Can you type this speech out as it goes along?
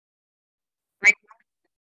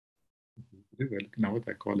Today we're looking at what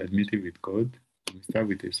I call Enmity with God. We start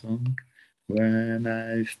with a song. When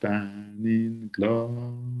I stand in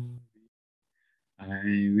glory,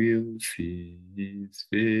 I will see his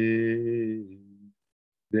face.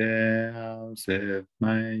 There I'll serve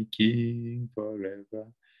my King forever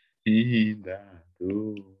in that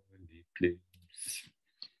holy place.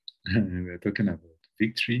 We're talking about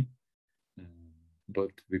victory, um,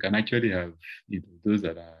 but we can actually have, those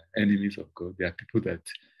that are enemies of God. There are people that,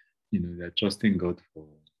 they're trusting God for,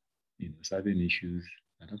 certain issues,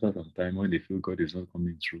 and after some time, when they feel God is not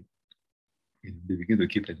coming through, they begin to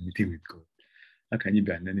keep admitting with God. How can you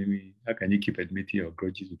be an enemy? How can you keep admitting your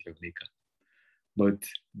grudges with your maker? But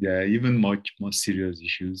there are even much more serious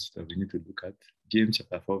issues that we need to look at. James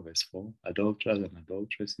chapter 4, verse 4, adulterers and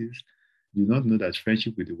adulteresses do not know that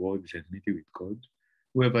friendship with the world is enmity with God.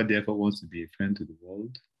 Whoever therefore wants to be a friend to the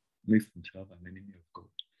world makes himself an enemy of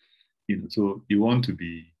God. So you want to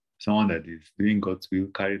be someone that is doing God's will,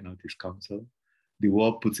 carrying out his counsel. The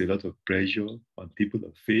world puts a lot of pressure on people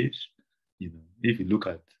of faith. If you look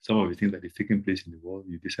at some of the things that is taking place in the world,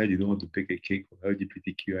 you decide you don't want to bake a cake for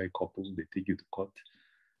LGBTQI couples, they take you to court.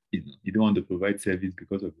 You don't want to provide service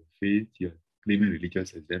because of your faith, you're claiming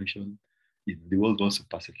religious exemption. The world wants to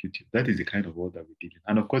persecute you. That is the kind of world that we live in.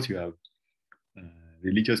 And of course, you have uh,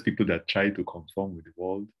 religious people that try to conform with the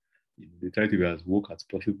world. They try to be as woke as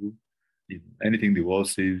possible. Anything the world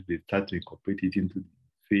says, they start to incorporate it into the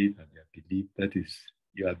faith and their belief. That is,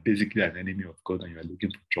 you are basically an enemy of God and you are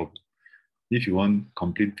looking for trouble. If you want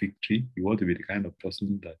complete victory, you want to be the kind of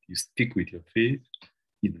person that you stick with your faith.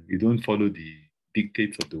 You don't follow the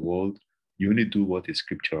dictates of the world. You only do what is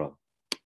scriptural.